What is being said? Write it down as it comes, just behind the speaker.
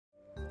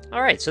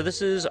Alright, so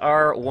this is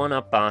our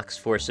 1-Up box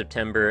for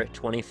September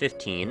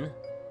 2015.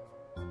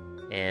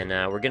 And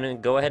we're gonna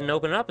go ahead and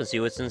open it up and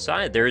see what's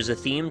inside. There is a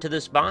theme to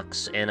this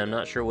box, and I'm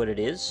not sure what it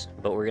is,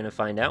 but we're gonna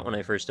find out when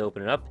I first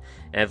open it up.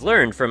 And I've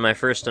learned from my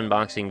first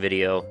unboxing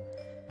video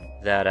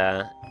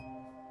that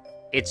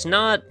it's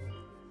not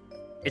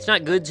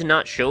good to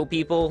not show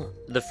people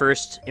the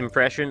first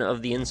impression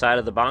of the inside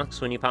of the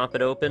box when you pop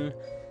it open.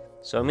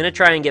 So I'm gonna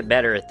try and get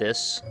better at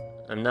this.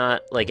 I'm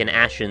not like an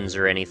Ashens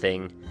or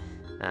anything.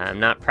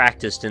 I'm not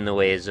practiced in the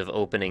ways of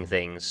opening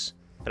things,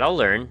 but I'll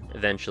learn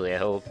eventually, I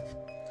hope.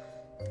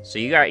 So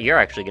you're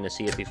actually going to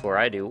see it before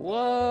I do.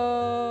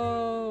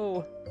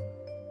 Whoa!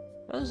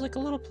 Well, there's like a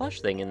little plush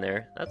thing in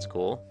there. That's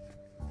cool.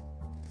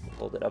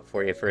 Hold it up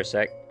for you for a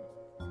sec.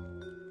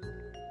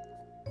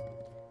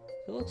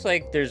 It looks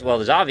like there's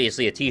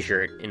obviously a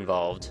t-shirt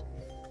involved.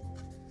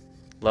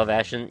 Love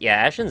Ashens.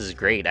 Yeah, Ashens is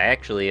great. I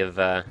actually have,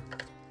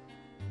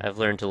 I've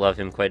learned to love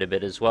him quite a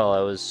bit as well. I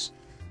was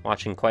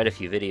watching quite a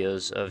few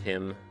videos of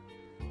him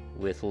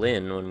with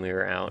Lynn when we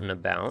were out and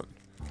about.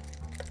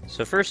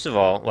 So first of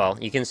all, well,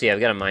 you can see I've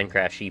got a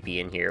Minecraft sheepy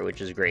in here,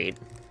 which is great.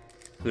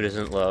 Who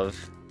doesn't love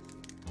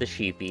the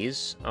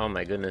sheepies? Oh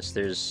my goodness,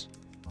 there's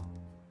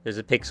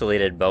a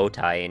pixelated bow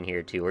tie in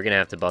here too. We're gonna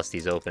have to bust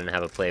these open and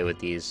have a play with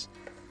these.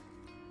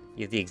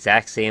 You have the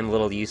exact same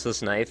little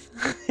useless knife.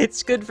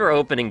 It's good for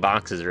opening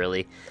boxes,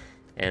 really.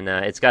 And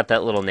it's got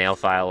that little nail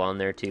file on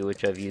there too,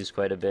 which I've used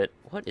quite a bit.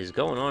 What is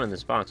going on in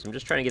this box? I'm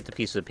just trying to get the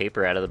piece of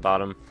paper out of the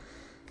bottom.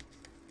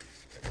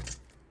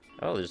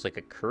 Oh, there's like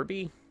a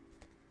Kirby?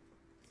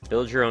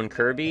 Build your own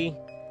Kirby?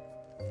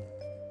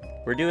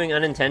 We're doing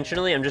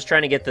unintentionally. I'm just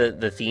trying to get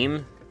the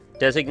theme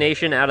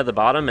designation out of the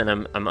bottom, and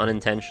I'm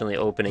unintentionally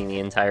opening the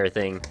entire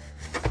thing.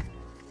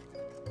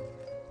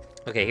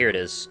 Okay, here it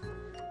is.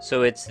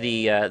 So it's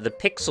the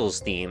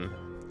Pixels theme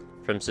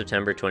from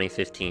September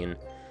 2015.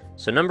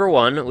 So number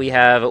one, we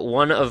have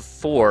one of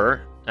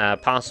four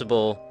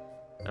possible...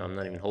 Oh, I'm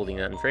not even holding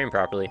that in frame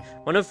properly.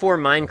 One of four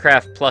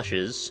Minecraft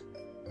plushes.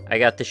 I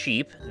got the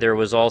sheep. There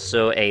was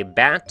also a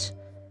bat,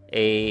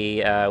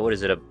 what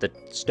is it, the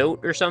stoat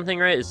or something,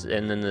 right?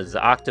 And then there's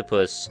the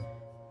octopus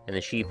and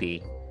the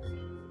sheepy.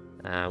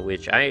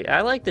 Which,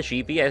 I like the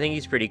sheepy. I think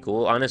he's pretty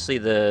cool. Honestly,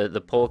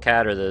 the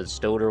polecat or the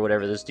stoat or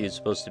whatever this dude's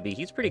supposed to be,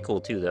 he's pretty cool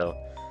too, though.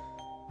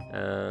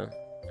 I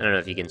don't know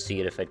if you can see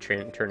it if I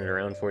turn it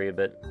around for you,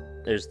 but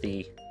there's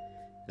the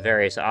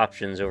various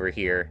options over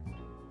here.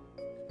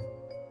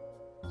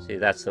 See,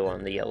 that's the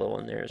one, the yellow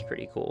one there is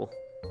pretty cool.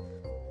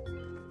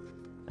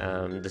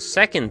 The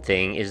second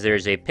thing is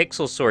there's a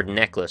pixel sword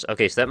necklace.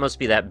 Okay, so that must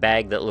be that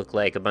bag that looked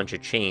like a bunch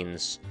of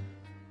chains.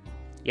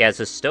 Yeah, it's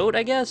a stoat,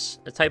 I guess?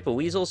 A type of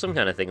weasel, some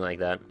kind of thing like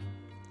that.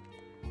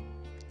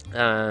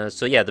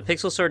 So yeah, the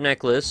pixel sword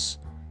necklace,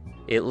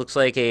 it looks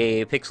like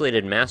a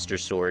pixelated master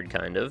sword,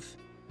 kind of.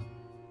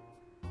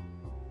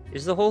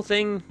 Is the whole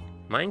thing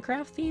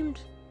Minecraft themed?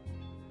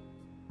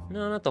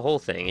 No, not the whole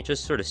thing. It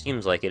just sort of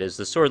seems like it is.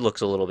 The sword looks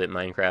a little bit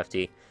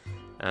Minecrafty.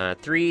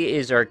 3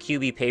 is our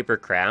QB paper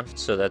craft,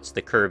 so that's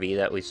the Kirby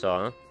that we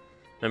saw.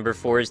 Number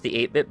 4 is the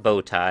 8-bit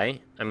bow tie.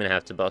 I'm gonna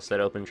have to bust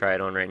that open, try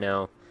it on right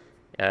now.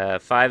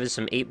 5 is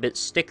some 8-bit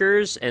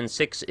stickers, and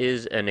 6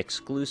 is an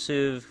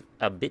exclusive,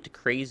 a bit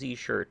crazy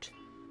shirt.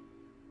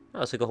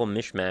 Oh, it's like a whole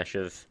mishmash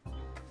of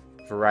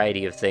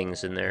variety of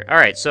things in there.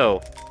 Alright,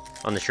 so,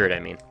 on the shirt, I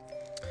mean.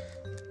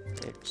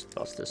 Just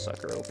bust this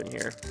sucker open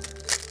here.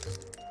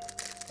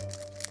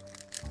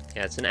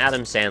 Yeah, it's an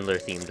Adam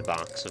Sandler themed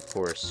box, of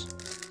course.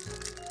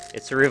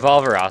 It's a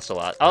revolver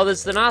ocelot. Oh,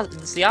 it's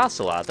the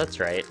ocelot, that's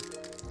right.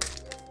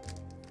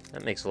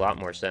 That makes a lot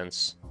more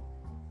sense.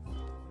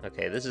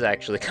 Okay, this is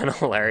actually kind of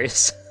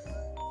hilarious.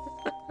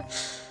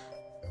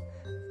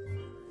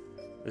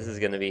 This is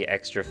gonna be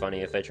extra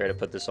funny if I try to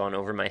put this on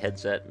over my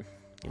headset.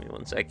 Give me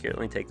one sec here,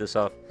 let me take this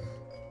off.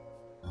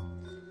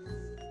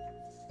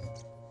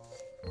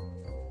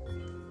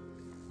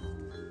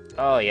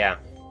 Oh, yeah.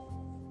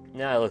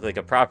 Now I look like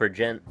a proper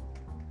gent.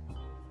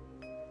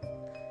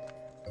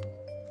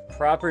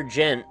 Proper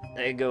gent.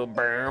 They go...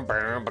 How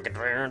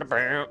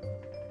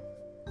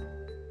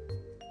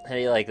do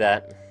you like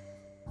that?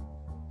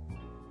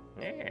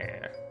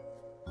 Yeah.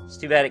 It's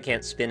too bad it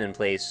can't spin in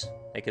place.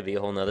 That could be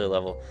a whole nother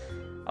level.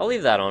 I'll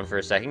leave that on for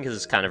a second, because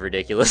it's kind of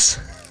ridiculous.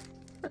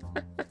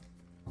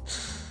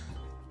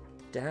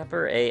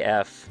 Dapper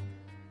AF.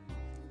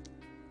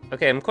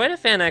 Okay, I'm quite a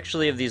fan,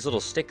 actually, of these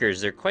little stickers.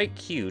 They're quite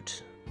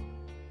cute.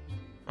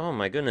 Oh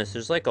my goodness,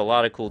 there's like a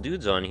lot of cool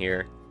dudes on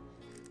here.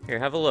 Here,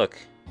 have a look.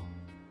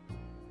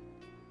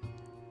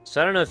 So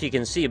I don't know if you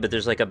can see, but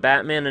there's like a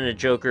Batman and a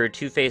Joker,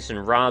 Two-Face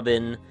and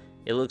Robin.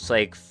 It looks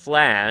like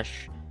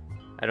Flash.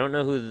 I don't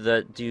know who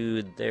the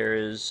dude there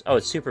is. Oh,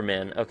 it's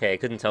Superman. Okay, I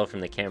couldn't tell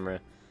from the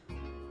camera.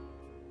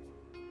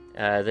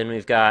 Then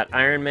we've got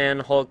Iron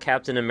Man, Hulk,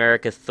 Captain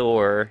America,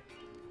 Thor.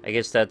 I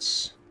guess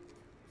that's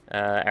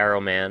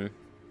Arrow Man.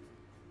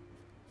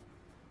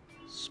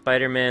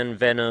 Spider-Man,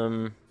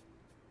 Venom,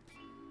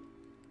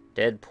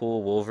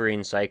 Deadpool,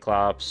 Wolverine,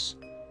 Cyclops.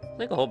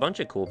 Like a whole bunch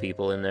of cool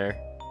people in there.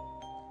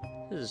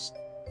 This is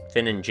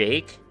Finn and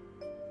Jake.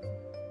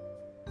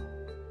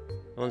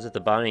 The ones at the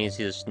bottom, you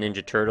see this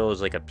Ninja Turtle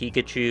is like a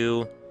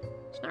Pikachu.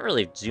 It's not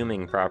really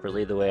zooming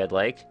properly the way I'd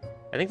like.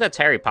 I think that's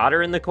Harry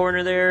Potter in the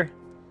corner there.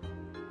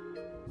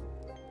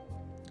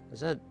 Is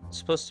that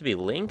supposed to be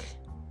Link?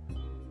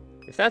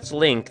 If that's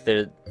Link,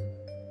 the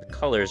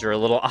colors are a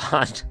little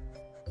odd.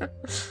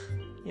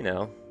 You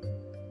know.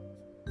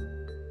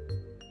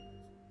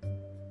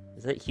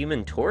 Is that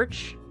Human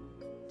Torch?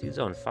 Dude's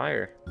on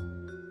fire.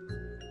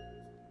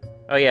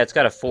 Oh yeah, it's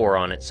got a 4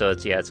 on it, so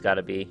it's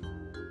gotta be.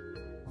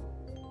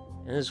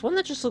 And there's one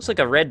that just looks like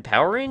a red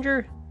Power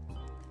Ranger?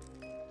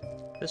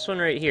 This one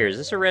right here, is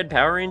this a red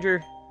Power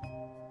Ranger?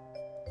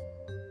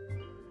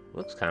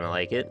 Looks kind of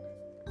like it.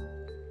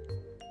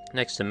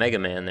 Next to Mega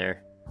Man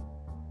there.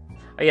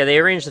 Oh yeah, they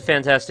arranged the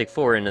Fantastic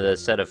Four into the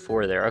set of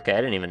 4 there. Okay, I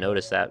didn't even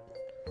notice that.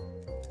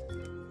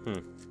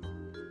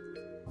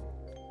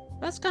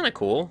 That's kind of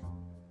cool.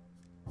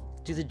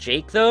 Do the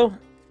Jake, though?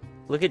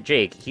 Look at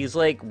Jake. He's,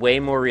 like, way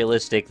more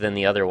realistic than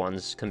the other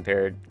ones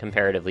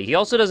comparatively. He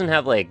also doesn't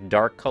have, like,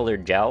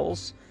 dark-colored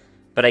jowls.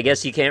 But I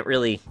guess you can't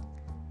really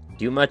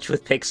do much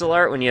with pixel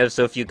art when you have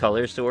so few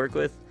colors to work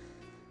with.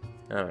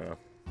 I don't know.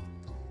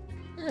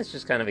 It's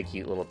just kind of a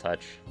cute little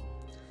touch.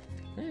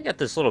 We got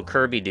this little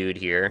Kirby dude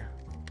here.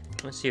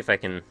 Let's see if I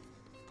can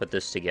put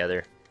this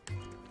together.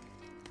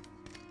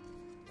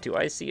 Do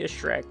I see a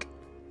Shrek?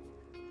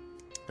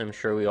 I'm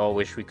sure we all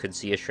wish we could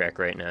see a Shrek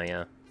right now,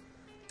 yeah.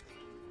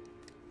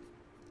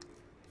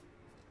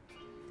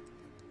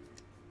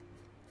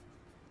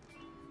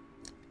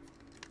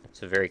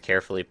 To very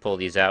carefully pull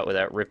these out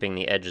without ripping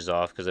the edges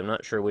off, because I'm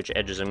not sure which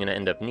edges I'm going to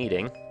end up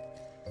needing.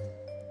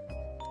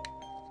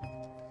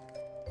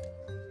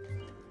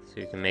 So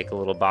you can make a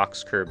little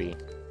box Kirby.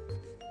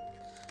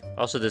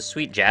 Also, the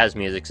sweet jazz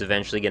music's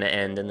eventually going to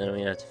end, and then we're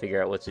going to have to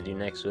figure out what to do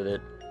next with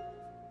it.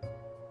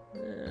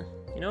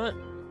 You know what?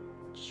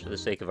 Just for the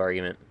sake of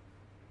argument.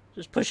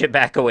 Just push it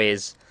back a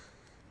ways.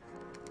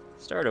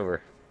 Start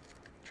over.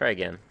 Try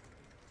again.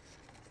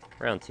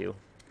 Round 2.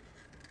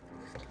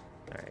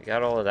 Alright,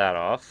 got all of that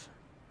off.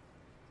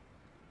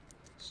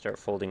 Start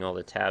folding all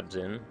the tabs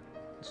in.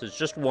 So it's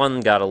just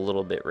one got a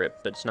little bit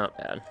ripped, but it's not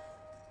bad.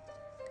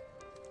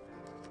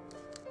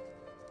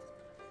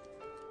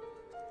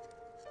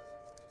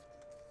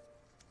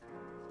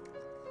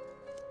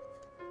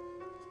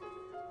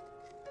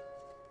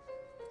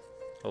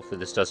 Hopefully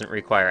this doesn't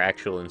require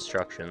actual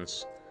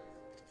instructions.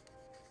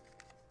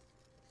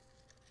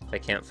 If I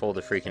can't fold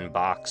a freaking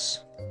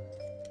box,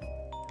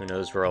 who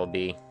knows where I'll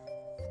be.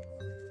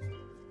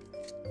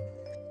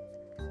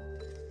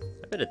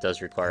 I bet it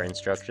does require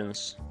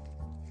instructions.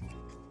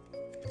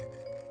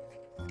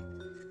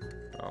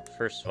 Well,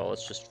 first of all,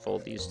 let's just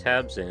fold these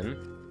tabs in.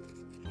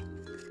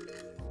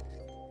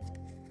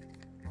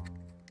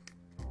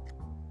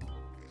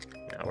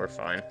 Yeah, we're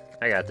fine.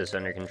 I got this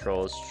under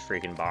control. It's just a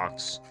freaking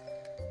box.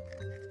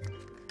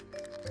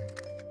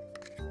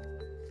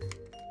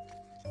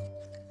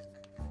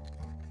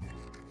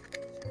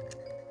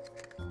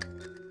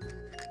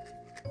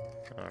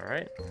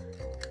 Alright.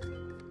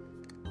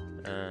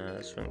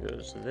 This one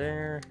goes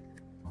there.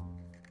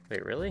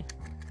 Wait, really?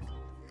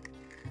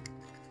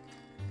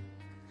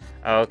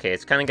 Oh, okay,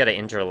 it's kind of got to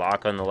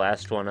interlock on the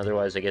last one,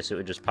 otherwise I guess it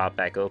would just pop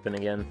back open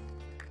again.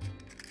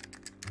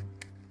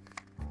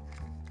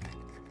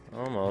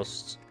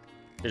 Almost.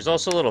 There's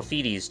also little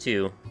feeties,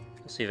 too.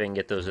 Let's see if I can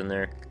get those in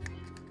there.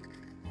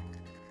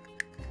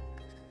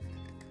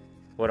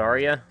 What are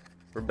ya?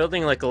 We're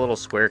building like a little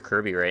square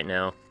Kirby right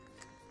now.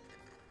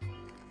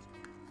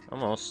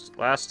 Almost.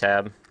 Last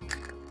tab.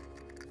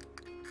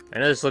 I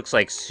know this looks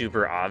like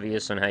super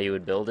obvious on how you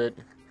would build it.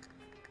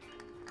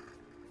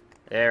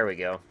 There we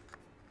go.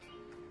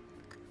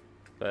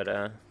 But,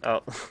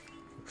 oh.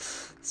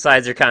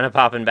 Sides are kind of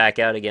popping back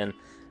out again.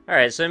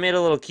 Alright, so I made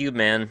a little cube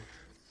man.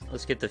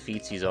 Let's get the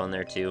feetsies on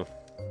there, too.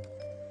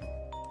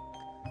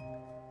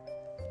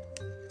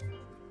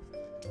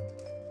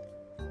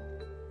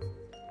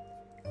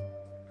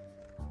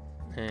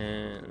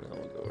 And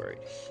we'll go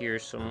right here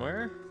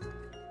somewhere.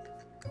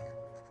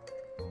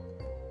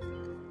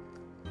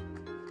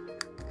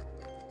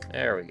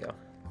 There we go.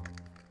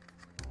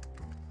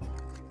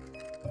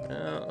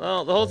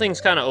 Well, the whole thing's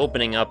kind of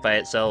opening up by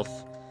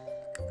itself.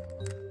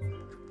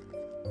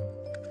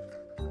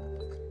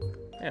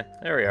 Yeah,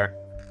 there we are.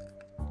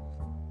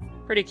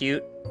 Pretty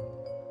cute.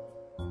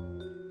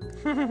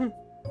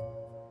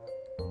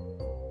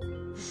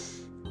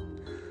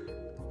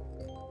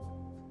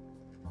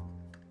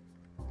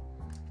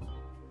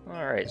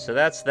 Alright, so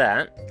that's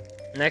that.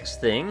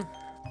 Next thing,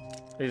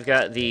 we've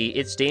got the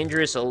It's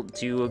Dangerous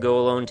to Go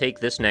Alone Take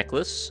This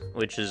necklace,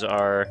 which is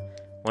our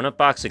one-up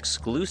box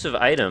exclusive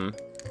item.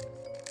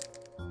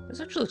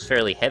 This actually looks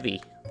fairly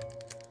heavy.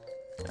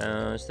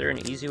 Is there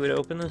an easy way to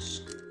open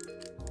this?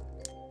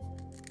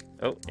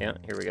 Oh, yeah,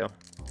 here we go.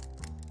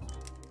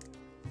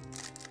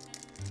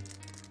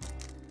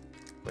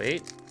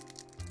 Wait.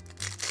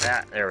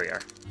 Ah, there we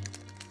are.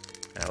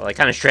 Oh, well, I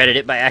kind of shredded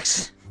it by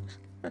accident.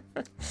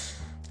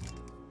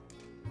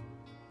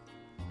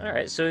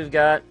 Alright, so we've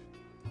got...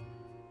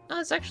 Oh,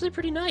 it's actually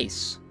pretty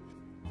nice.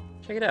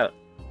 Check it out.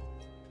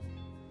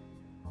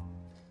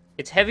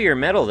 It's heavier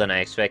metal than I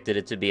expected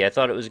it to be. I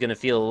thought it was going to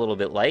feel a little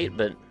bit light,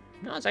 but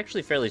no, it's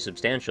actually fairly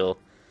substantial.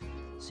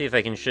 See if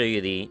I can show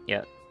you the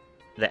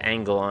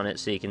angle on it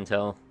so you can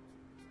tell.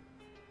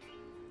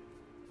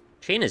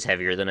 Chain is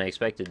heavier than I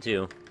expected,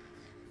 too.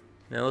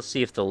 Now let's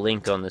see if the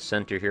link on the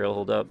center here will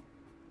hold up.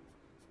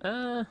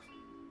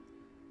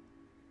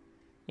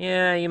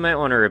 Yeah, you might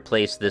want to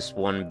replace this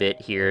one bit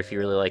here if you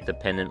really like the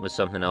pendant with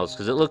something else,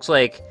 because it looks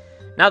like,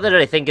 not that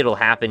I think it'll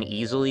happen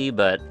easily,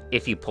 but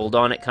if you pulled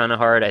on it kind of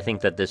hard, I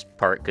think that this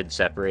part could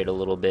separate a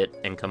little bit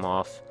and come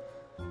off,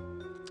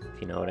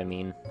 if you know what I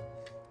mean.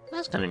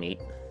 That's kind of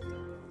neat.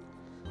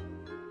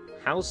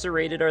 How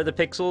serrated are the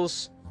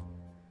pixels?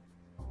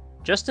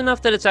 Just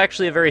enough that it's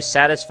actually a very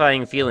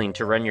satisfying feeling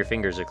to run your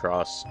fingers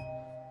across.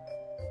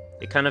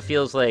 It kind of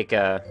feels like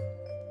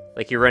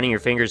you're running your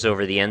fingers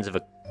over the ends of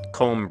a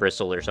comb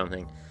bristle or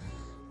something.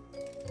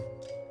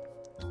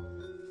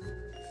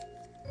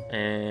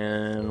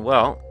 And,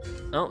 well,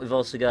 oh, we've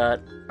also got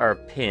our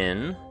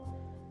pin.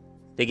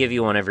 They give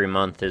you one every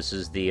month. This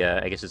is the,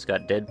 I guess it's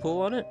got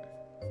Deadpool on it?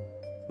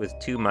 With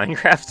 2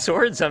 Minecraft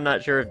swords? I'm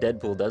not sure if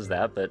Deadpool does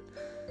that, but,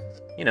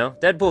 you know,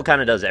 Deadpool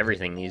kind of does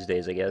everything these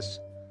days, I guess.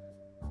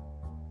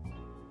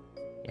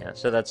 Yeah,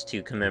 so that's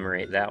to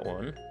commemorate that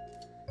one.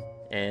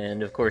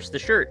 And, of course, the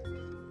shirt.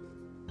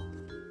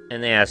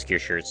 And they ask your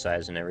shirt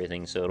size and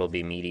everything, so it'll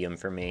be medium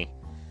for me.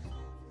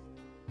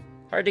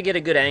 Hard to get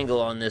a good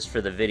angle on this for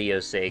the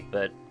video's sake,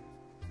 but,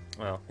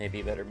 well, maybe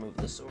you better move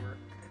this over.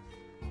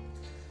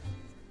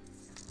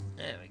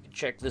 And we can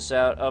check this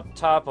out up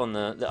top on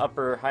the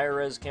upper higher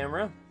res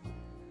camera.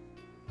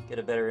 Get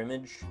a better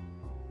image.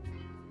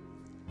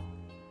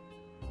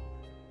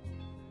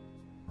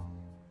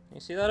 You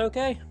see that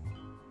okay?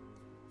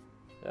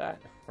 Ah,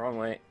 wrong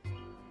way.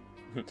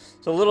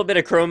 It's a little bit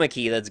of chroma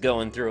key that's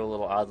going through a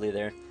little oddly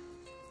there.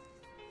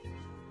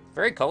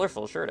 Very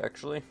colorful shirt,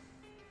 actually.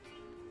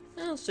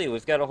 Let's see,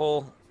 we've got a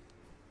whole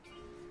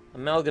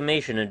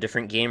amalgamation of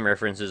different game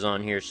references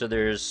on here. So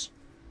there's,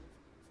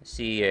 I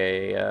see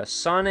a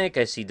Sonic,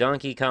 I see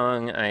Donkey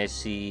Kong, I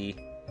see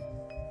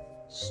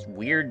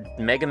weird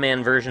Mega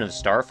Man version of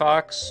Star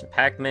Fox,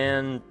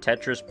 Pac-Man,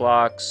 Tetris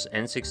blocks,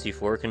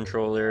 N64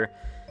 controller,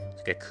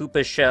 it's like a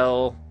Koopa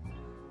shell,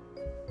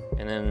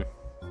 and then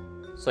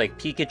it's like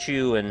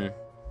Pikachu and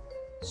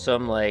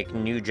some like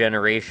new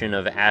generation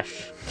of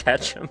Ash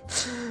Ketchum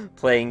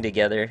playing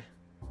together.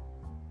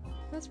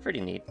 That's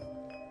pretty neat.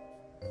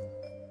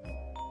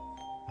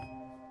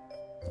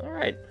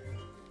 Alright.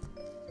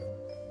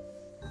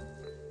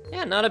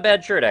 Yeah, not a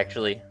bad shirt,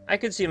 actually. I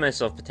could see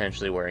myself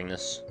potentially wearing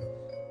this.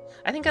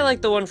 I think I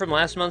like the one from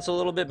last month's a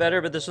little bit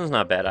better, but this one's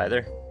not bad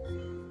either.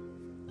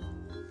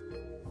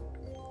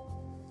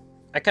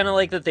 I kind of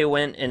like that they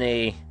went in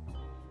a...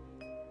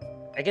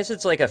 I guess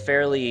it's like a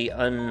fairly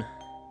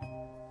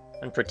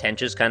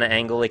unpretentious kind of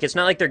angle. Like, it's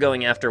not like they're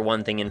going after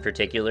one thing in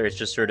particular. It's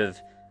just sort of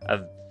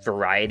a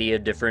variety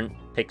of different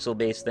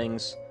pixel-based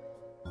things.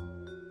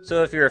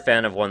 So if you're a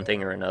fan of one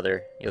thing or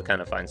another, you'll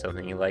kind of find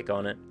something you like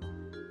on it.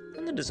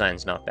 And the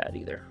design's not bad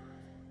either.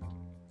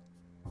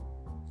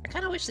 I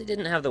kind of wish they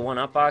didn't have the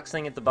one-up box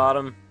thing at the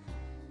bottom.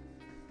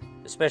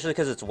 Especially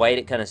because it's white,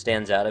 it kind of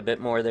stands out a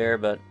bit more there,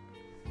 but...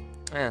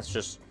 it's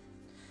just...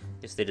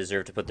 I guess they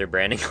deserve to put their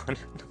branding on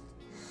it.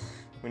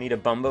 We need a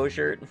Bumbo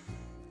shirt.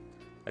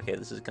 Okay,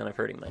 this is kind of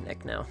hurting my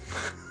neck now.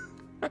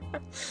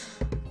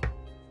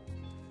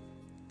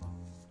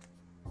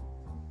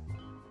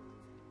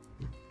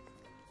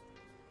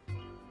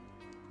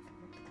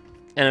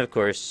 And of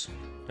course,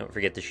 don't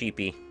forget the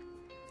sheepy.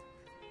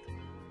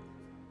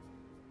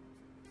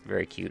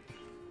 Very cute.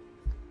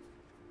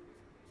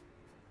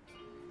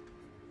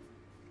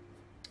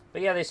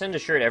 But yeah, they send a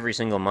shirt every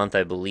single month,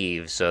 I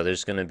believe, so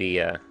there's going to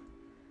be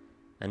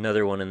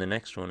another one in the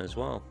next one as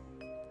well.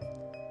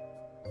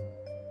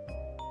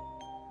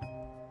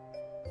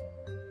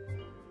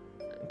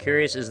 I'm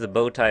curious, is the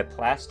bow tie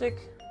plastic?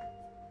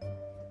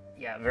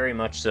 Yeah, very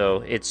much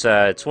so. It's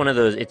one of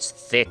those, it's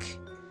thick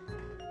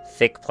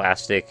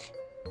plastic.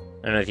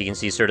 I don't know if you can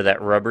see sort of that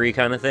rubbery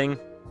kind of thing.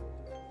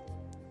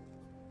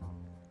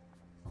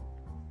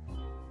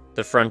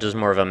 The front is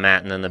more of a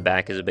matte, and then the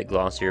back is a bit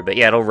glossier. But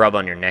yeah, it'll rub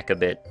on your neck a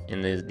bit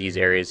in these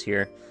areas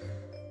here.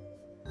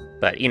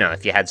 But, you know,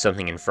 if you had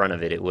something in front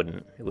of it, it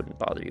wouldn't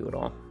bother you at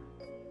all.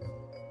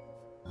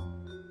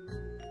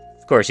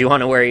 Of course, you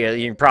want to wear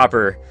your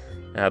proper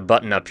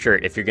button-up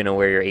shirt if you're going to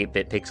wear your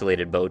 8-bit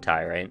pixelated bow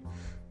tie, right?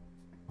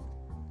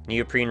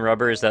 Neoprene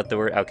rubber, is that the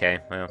word? Okay,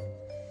 well,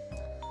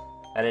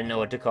 I didn't know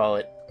what to call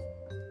it.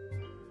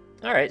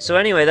 Alright, so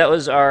anyway, that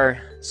was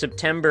our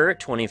September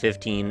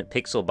 2015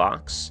 Pixel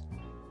Box.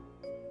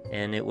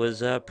 And it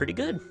was pretty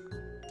good.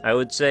 I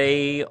would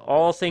say,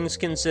 all things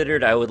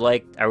considered, I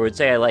would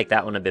say I like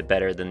that one a bit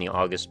better than the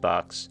August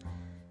box.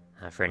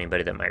 For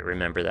anybody that might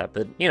remember that,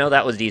 but, you know,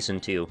 that was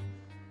decent too.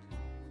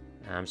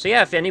 So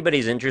yeah, if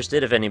anybody's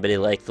interested, if anybody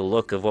liked the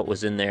look of what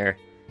was in there,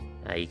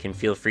 you can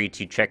feel free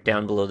to check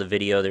down below the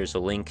video. There's a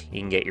link. You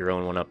can get your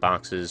own one-up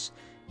boxes.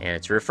 And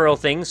it's a referral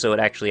thing, so it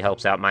actually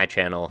helps out my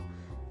channel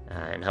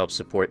and help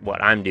support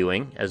what I'm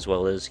doing, as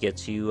well as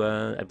gets you,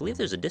 I believe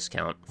there's a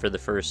discount for the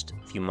first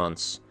few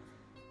months.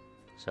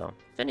 So,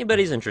 if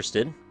anybody's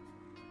interested,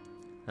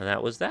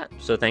 that was that.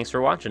 So thanks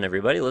for watching,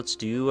 everybody. Let's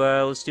do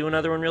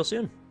another one real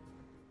soon.